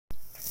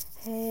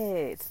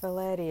it's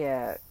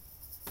Valeria.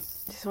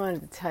 Just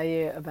wanted to tell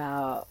you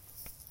about,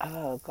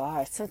 oh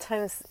gosh,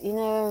 sometimes,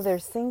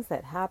 there's things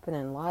that happen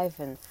in life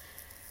and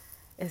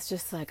it's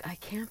just like, I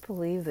can't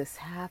believe this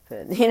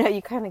happened.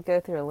 You kind of go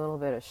through a little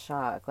bit of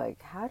shock.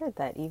 Like, how did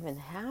that even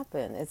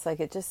happen? It's like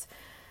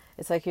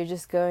you're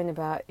just going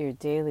about your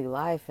daily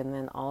life and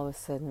then all of a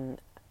sudden,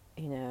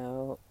 you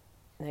know,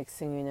 next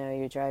thing you know,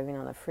 you're driving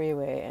on the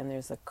freeway and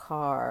there's a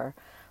car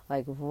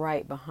like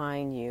right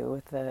behind you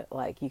with the,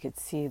 like, you could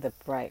see the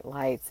bright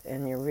lights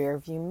in your rear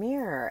view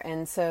mirror.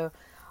 And so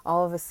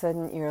all of a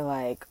sudden you're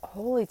like,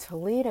 holy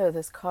Toledo,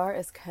 this car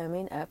is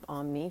coming up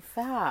on me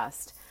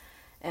fast.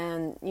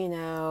 And,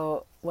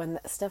 when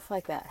stuff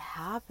like that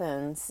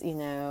happens,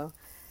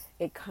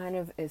 it kind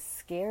of is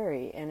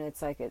scary, and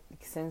it's like it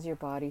sends your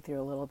body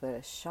through a little bit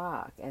of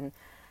shock. And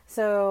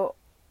so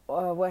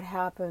what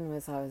happened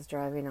was I was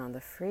driving on the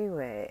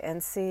freeway,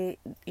 and see,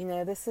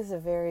 this is a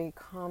very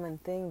common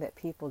thing that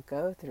people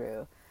go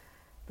through.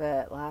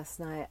 But last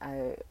night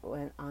I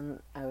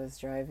was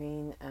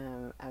driving,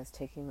 I was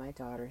taking my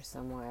daughter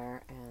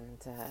somewhere,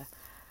 and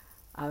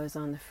I was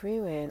on the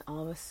freeway, and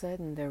all of a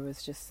sudden there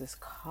was just this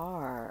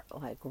car,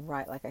 like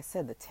right, like I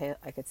said,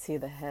 I could see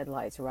the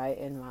headlights right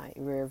in my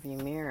rear view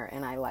mirror,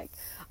 and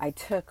I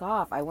took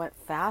off. I went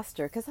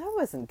faster because I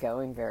wasn't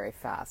going very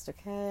fast.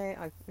 Okay,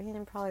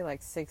 probably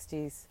like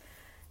 60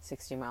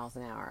 miles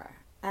an hour,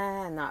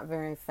 and not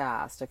very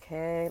fast.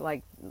 Okay,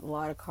 like a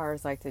lot of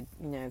cars like to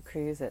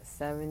cruise at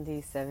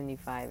 70,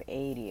 75,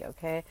 80.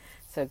 Okay,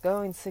 so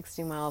going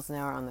 60 miles an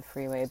hour on the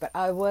freeway, but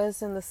I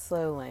was in the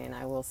slow lane.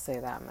 I will say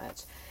that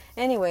much.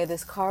 Anyway,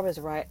 this car was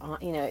right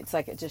on, it's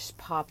like it just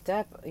popped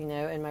up,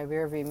 in my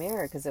rearview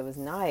mirror because it was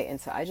night.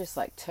 And so I just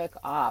like took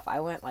off.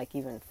 I went like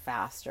even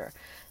faster.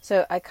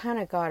 So I kind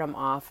of got him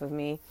off of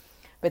me.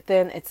 But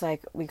then it's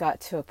like we got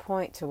to a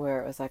point to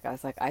where it was like, I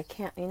was like, I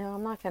can't,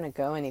 I'm not going to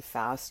go any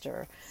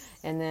faster.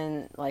 And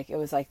then like, it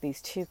was like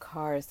these two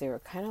cars, they were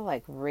kind of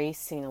like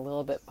racing a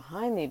little bit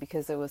behind me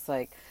because it was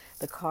like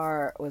the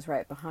car was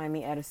right behind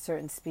me at a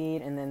certain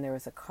speed. And then there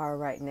was a car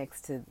right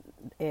next to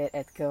it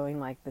at going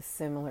like the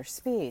similar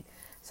speed.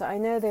 So I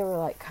know they were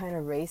like kind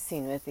of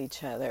racing with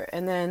each other.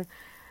 And then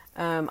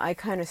I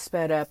kind of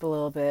sped up a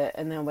little bit.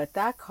 And then what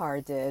that car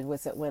did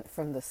was it went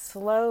from the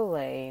slow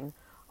lane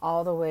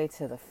all the way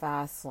to the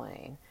fast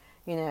lane,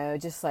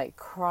 just like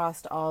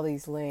crossed all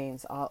these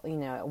lanes all,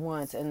 at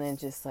once, and then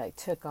just like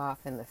took off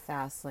in the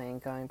fast lane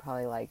going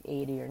probably like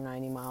 80 or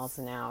 90 miles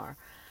an hour.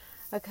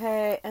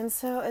 Okay. And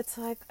so it's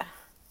like,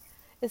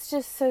 it's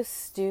just so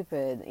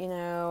stupid,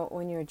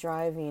 when you're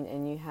driving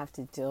and you have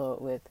to deal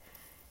with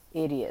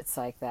idiots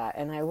like that.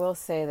 And I will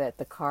say that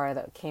the car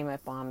that came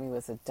up on me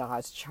was a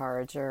Dodge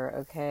Charger.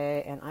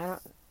 Okay. And I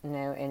don't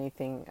know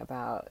anything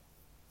about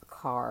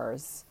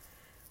cars.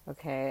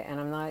 Okay,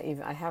 and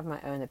I have my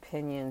own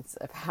opinions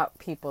about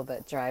people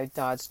that drive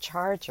Dodge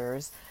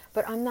Chargers,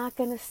 but I'm not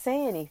going to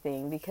say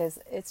anything because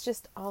it's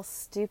just all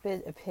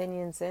stupid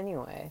opinions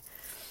anyway.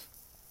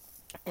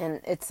 And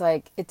it's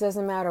like, it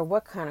doesn't matter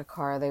what kind of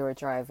car they were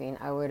driving,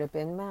 I would have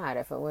been mad.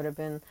 If it would have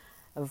been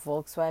a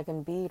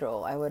Volkswagen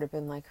Beetle, I would have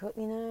been like,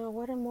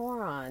 what a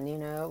moron,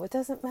 It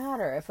doesn't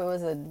matter. If it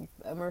was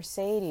a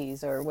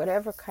Mercedes or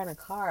whatever kind of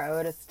car, I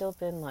would have still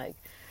been like,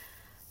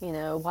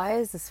 why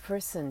is this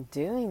person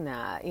doing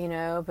that?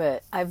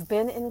 But I've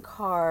been in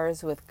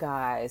cars with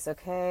guys,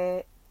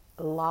 okay?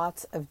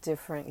 Lots of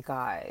different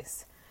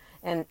guys.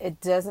 And it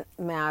doesn't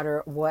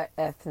matter what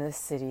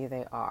ethnicity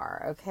they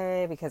are,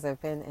 okay? Because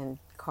I've been in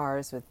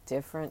cars with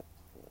different,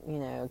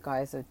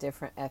 guys with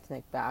different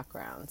ethnic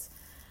backgrounds.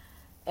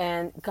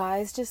 And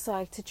guys just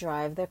like to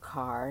drive their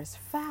cars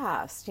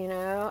fast,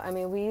 I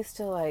mean, we used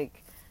to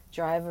like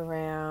drive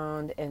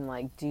around and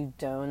like do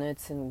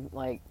donuts and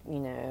like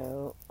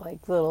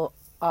like little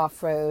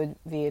off-road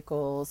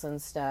vehicles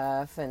and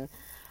stuff. And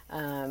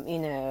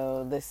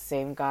this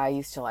same guy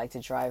used to like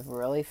to drive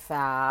really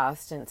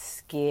fast and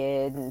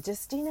skid and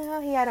just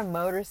he had a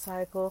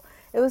motorcycle.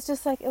 It was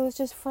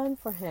just fun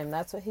for him.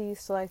 That's what he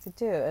used to like to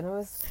do. And it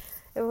was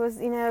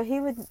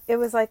it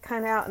was like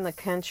kind of out in the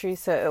country,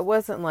 so it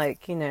wasn't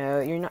like he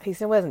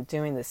wasn't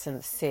doing this in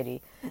the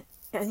city.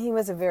 And he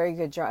was a very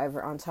good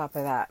driver on top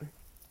of that.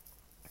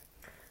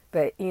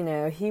 But,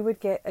 he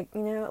would get, a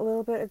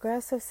little bit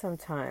aggressive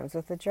sometimes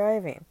with the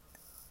driving.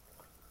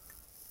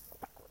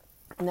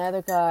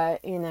 Another guy,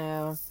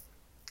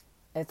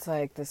 it's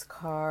like this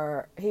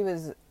car, he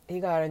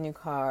got a new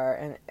car,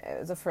 and it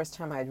was the first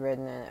time I'd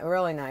ridden in it. A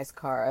really nice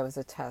car. It was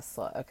a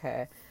Tesla,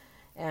 okay?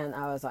 And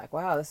I was like,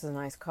 wow, this is a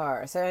nice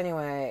car. So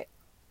anyway,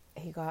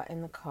 he got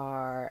in the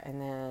car, and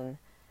then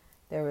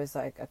there was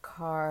like a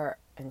car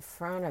in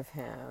front of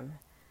him.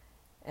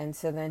 And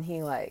so then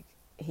he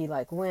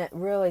went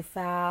really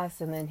fast,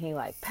 and then he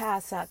like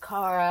passed that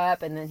car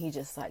up, and then he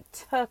just like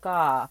took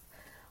off.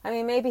 I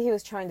mean, maybe he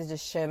was trying to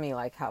just show me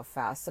like how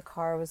fast the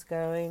car was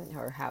going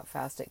or how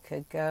fast it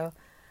could go.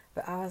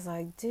 But I was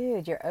like,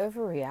 dude, you're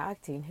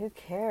overreacting. Who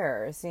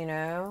cares?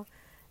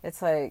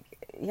 It's like,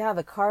 yeah,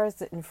 the car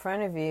in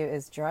front of you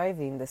is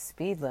driving the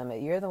speed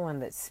limit. You're the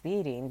one that's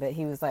speeding. But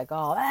he was like,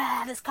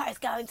 oh, this car's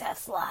going so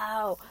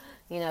slow.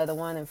 the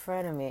one in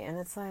front of me. And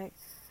it's like,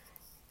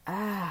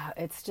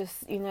 it's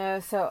just,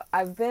 so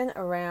I've been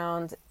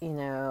around,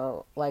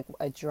 like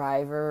a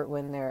driver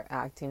when they're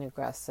acting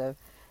aggressive.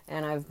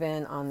 And I've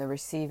been on the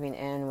receiving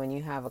end when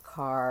you have a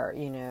car,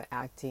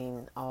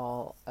 acting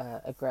all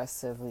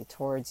aggressively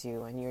towards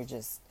you, and you're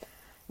just,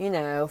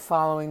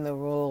 following the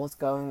rules,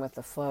 going with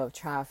the flow of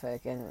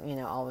traffic, and,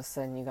 all of a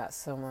sudden you got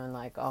someone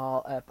like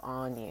all up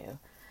on you.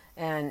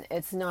 And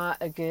it's not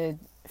a good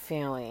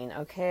feeling,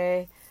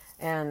 okay?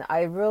 And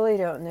I really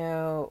don't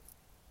know,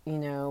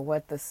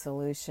 what the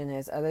solution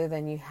is other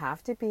than you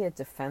have to be a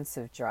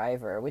defensive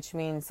driver, which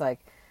means like,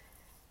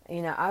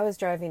 I was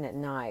driving at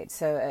night,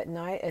 so at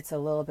night it's a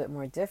little bit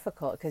more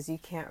difficult because you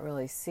can't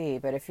really see.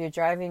 But if you're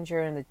driving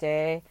during the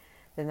day,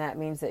 then that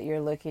means that you're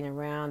looking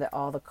around at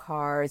all the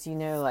cars,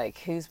 like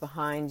who's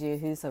behind you,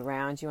 who's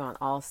around you on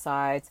all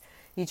sides.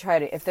 You try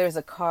to, if there's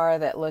a car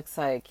that looks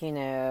like,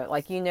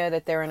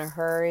 that they're in a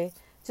hurry,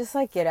 just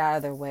like get out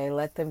of their way,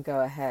 let them go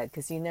ahead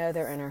because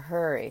they're in a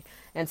hurry.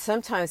 And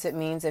sometimes it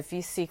means if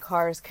you see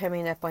cars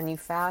coming up on you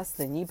fast,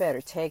 then you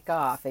better take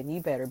off and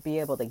you better be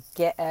able to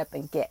get up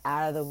and get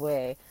out of the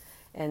way.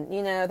 And,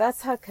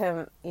 that's how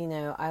come,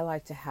 I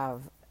like to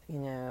have,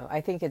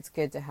 I think it's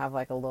good to have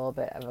like a little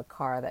bit of a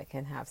car that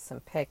can have some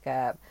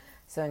pickup.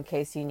 So in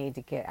case you need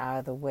to get out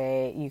of the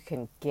way, you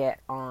can get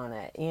on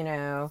it,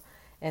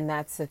 And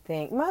that's the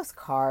thing. Most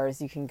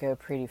cars, you can go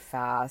pretty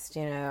fast,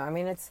 I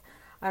mean,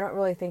 I don't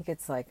really think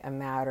it's like a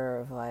matter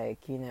of like,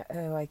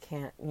 oh, I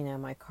can't,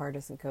 my car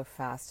doesn't go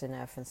fast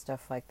enough and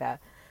stuff like that.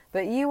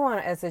 But you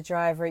want, as a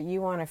driver,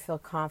 you want to feel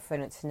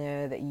confident to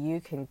know that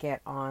you can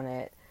get on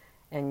it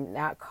and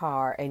that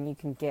car and you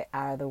can get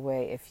out of the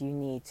way if you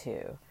need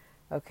to.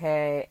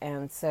 Okay?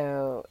 And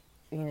so,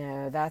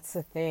 that's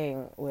the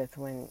thing with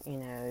when,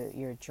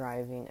 you're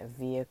driving a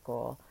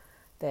vehicle,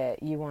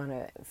 that you want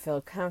to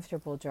feel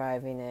comfortable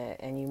driving it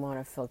and you want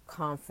to feel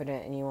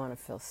confident and you want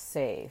to feel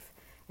safe.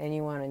 And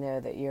you want to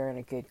know that you're in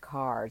a good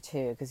car,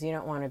 too, because you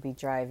don't want to be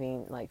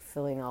driving, like,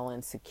 feeling all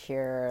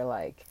insecure,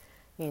 like,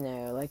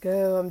 like,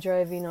 oh, I'm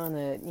driving on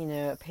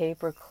a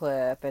paper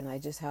clip, and I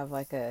just have,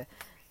 like, a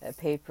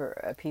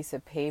piece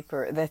of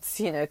paper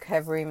that's,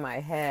 covering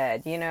my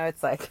head.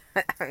 It's like,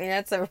 I mean,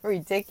 that's a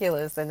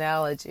ridiculous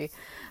analogy.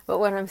 But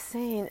what I'm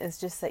saying is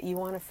just that you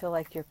want to feel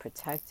like you're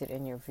protected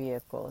in your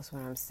vehicle is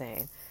what I'm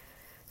saying.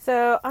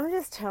 So I'm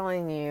just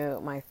telling you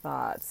my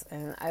thoughts,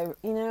 and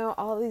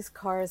all these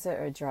cars that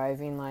are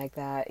driving like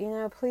that,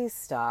 please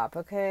stop,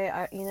 okay?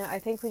 I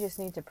think we just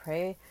need to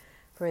pray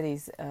for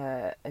these,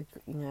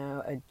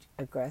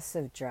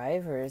 aggressive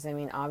drivers. I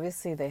mean,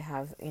 obviously they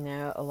have,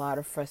 a lot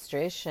of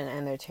frustration,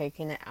 and they're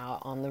taking it out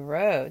on the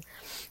road.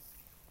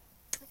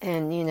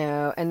 And,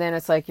 and then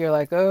it's like, you're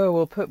like, oh,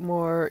 we'll put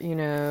more,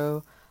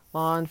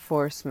 law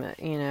enforcement,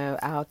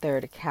 out there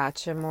to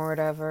catch them or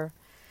whatever.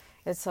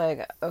 It's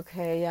like,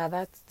 okay, yeah,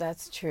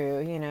 that's true,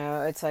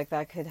 it's like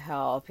that could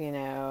help,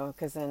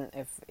 because then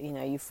if,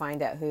 you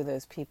find out who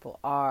those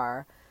people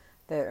are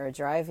that are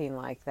driving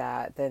like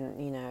that, then,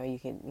 you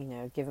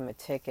can, give them a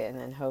ticket, and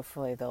then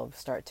hopefully they'll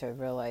start to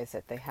realize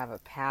that they have a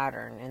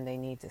pattern and they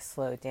need to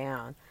slow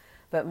down.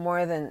 But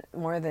more than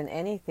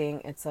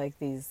anything, it's like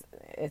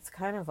it's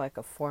kind of like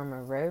a form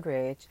of road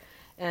rage.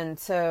 And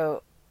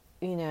so,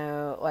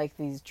 like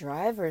these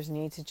drivers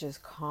need to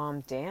just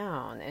calm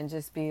down and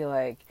just be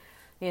like,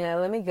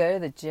 let me go to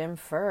the gym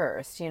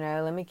first,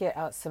 let me get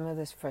out some of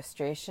this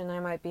frustration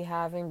I might be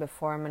having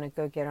before I'm going to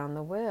go get on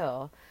the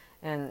wheel.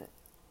 And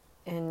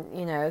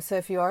so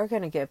if you are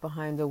going to get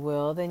behind the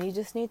wheel, then you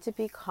just need to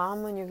be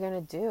calm when you're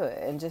going to do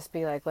it and just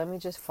be like, let me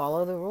just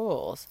follow the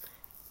rules.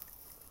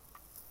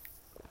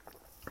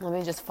 Let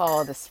me just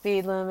follow the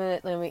speed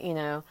limit. Let me,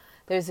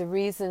 there's a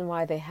reason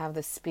why they have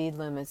the speed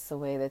limits the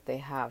way that they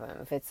have them.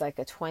 If it's like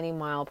a 20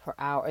 mile per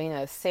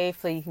hour,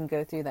 safely you can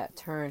go through that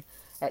turn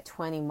at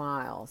 20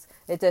 miles.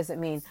 It doesn't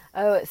mean,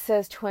 oh, it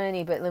says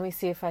 20, but let me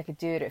see if I could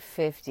do it at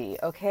 50,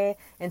 okay?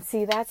 And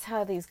see, that's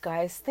how these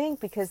guys think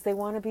because they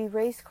want to be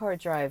race car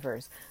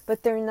drivers.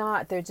 But they're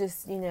not. They're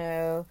just,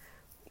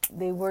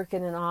 they work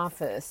in an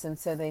office, and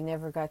so they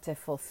never got to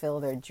fulfill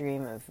their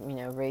dream of,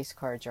 race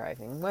car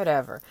driving,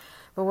 whatever.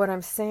 But what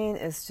I'm saying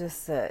is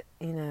just that,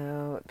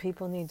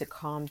 people need to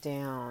calm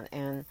down.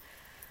 And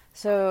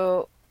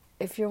so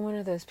if you're one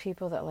of those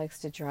people that likes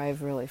to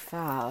drive really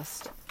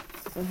fast,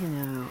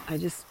 I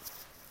just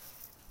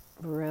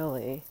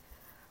really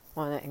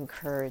want to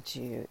encourage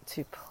you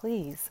to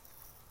please,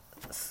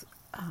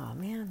 oh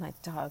man, my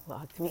dog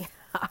locked me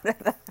out of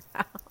the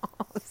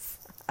house.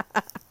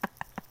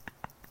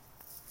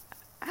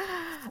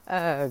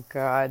 Oh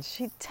God,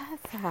 she does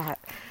that.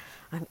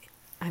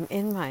 I'm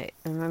in my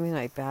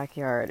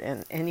backyard,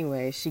 and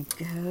anyway, she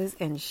goes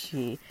and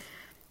she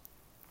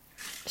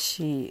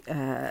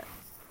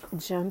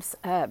jumps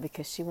up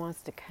because she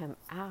wants to come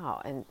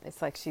out, and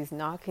it's like she's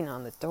knocking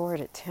on the door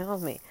to tell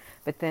me.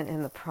 But then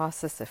in the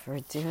process of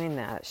her doing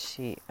that,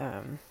 she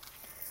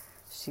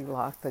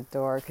locked the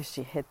door because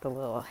she hit the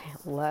little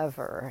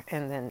lever,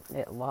 and then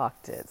it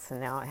locked it. So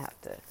now I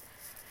have to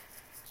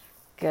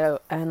go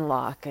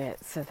unlock it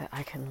so that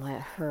I can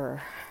let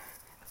her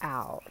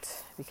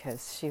out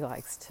because she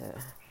likes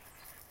to,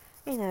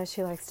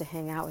 she likes to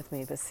hang out with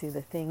me. But see,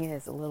 the thing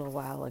is, a little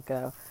while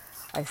ago,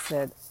 I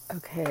said,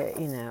 okay,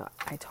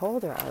 I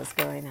told her I was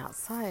going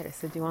outside. I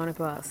said, do you want to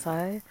go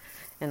outside?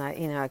 And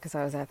because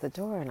I was at the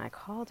door and I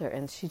called her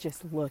and she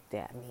just looked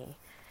at me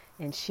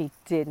and she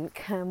didn't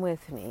come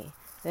with me.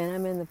 Then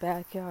I'm in the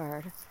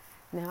backyard.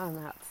 Now I'm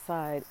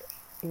outside,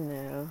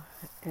 and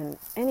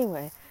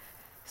anyway,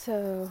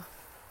 so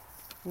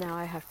now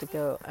I have to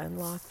go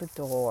unlock the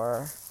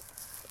door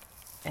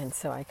and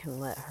so I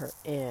can let her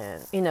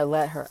in,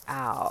 let her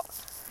out.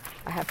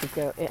 I have to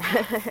go in.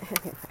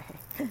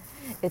 Anyway,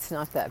 it's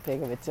not that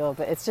big of a deal,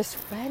 but it's just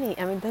funny.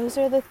 I mean, those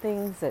are the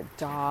things that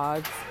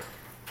dogs,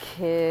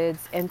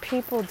 kids, and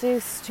people do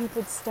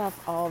stupid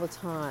stuff all the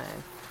time,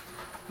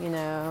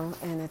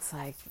 and it's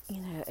like,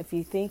 if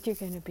you think you're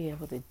going to be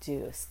able to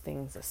do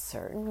things a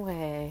certain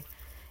way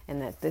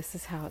and that this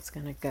is how it's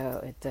going to go,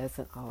 it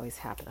doesn't always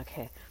happen.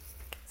 Okay,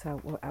 so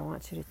what I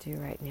want you to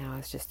do right now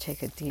is just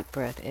take a deep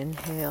breath,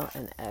 inhale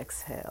and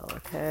exhale,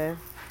 okay?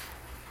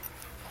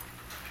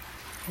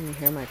 Can you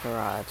hear my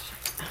garage?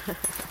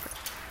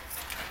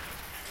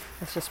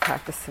 Let's just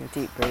practice some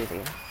deep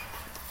breathing.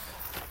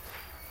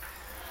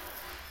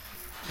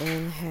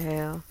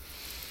 Inhale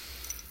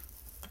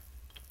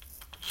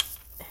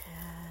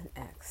and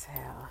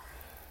exhale.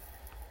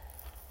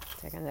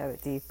 Take another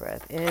deep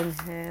breath.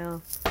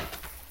 Inhale.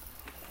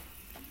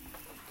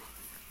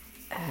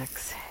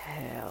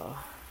 Exhale.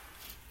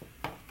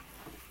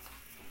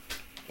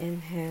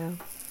 Inhale.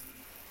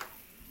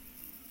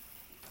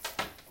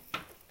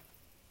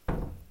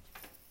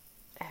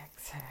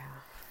 Exhale.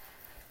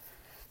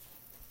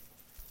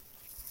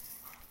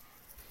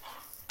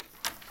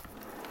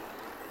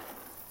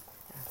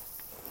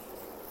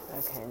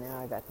 Okay,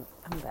 now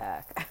I'm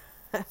back.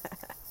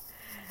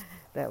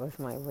 That was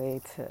my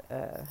way to,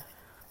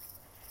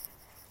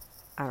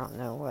 I don't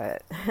know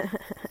what.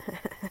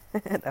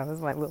 That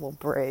was my little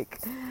break.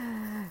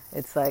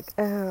 It's like,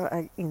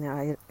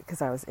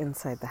 because I was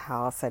inside the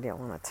house, I didn't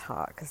want to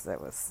talk because I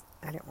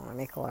didn't want to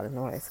make a lot of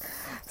noise.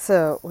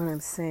 So what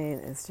I'm saying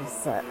is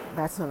just that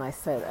that's when I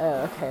said,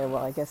 oh, okay,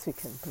 well, I guess we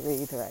can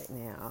breathe right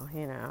now,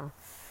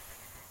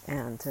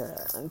 and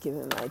I'm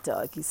giving my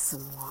doggy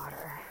some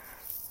water.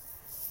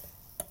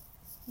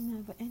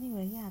 But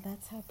anyway, yeah,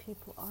 that's how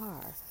people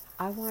are.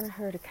 I wanted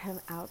her to come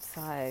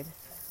outside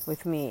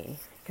with me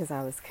because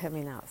I was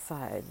coming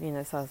outside,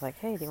 so I was like,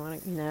 hey, do you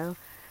want to,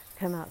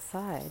 come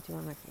outside? Do you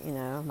want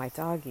to, my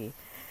doggy?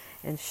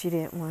 And she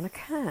didn't want to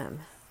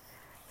come.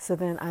 So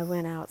then I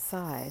went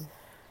outside.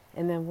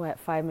 And then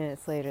 5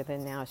 minutes later,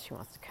 then now she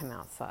wants to come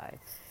outside.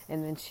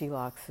 And then she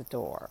locks the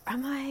door.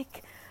 I'm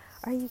like,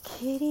 are you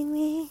kidding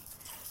me?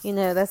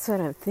 That's what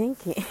I'm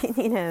thinking,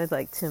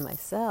 like to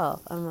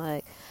myself. I'm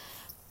like,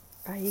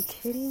 are you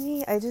kidding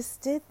me? I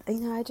just did,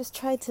 I just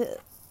tried to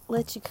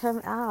let you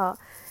come out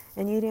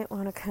and you didn't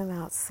want to come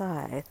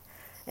outside.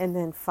 And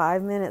then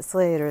 5 minutes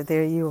later,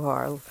 there you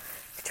are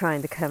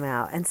trying to come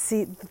out. And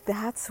see,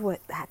 that's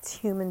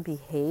human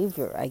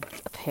behavior,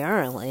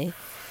 apparently,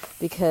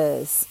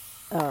 because,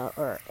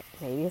 or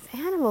maybe it's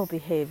animal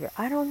behavior.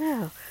 I don't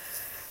know.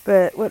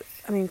 But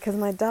because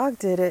my dog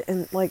did it,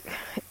 and like,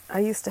 I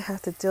used to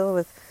have to deal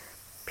with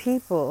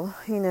people,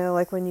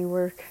 like when you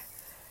work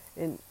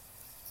in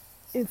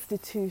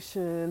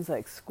institutions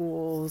like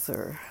schools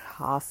or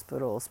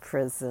hospitals,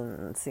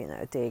 prisons,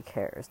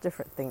 daycares,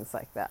 different things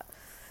like that.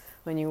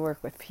 When you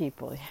work with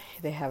people,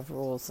 they have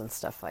rules and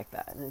stuff like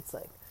that. And it's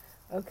like,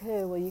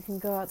 okay, well, you can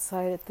go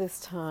outside at this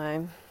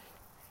time.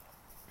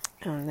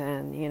 And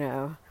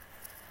then,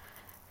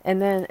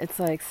 and then it's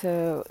like,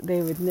 so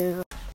they would know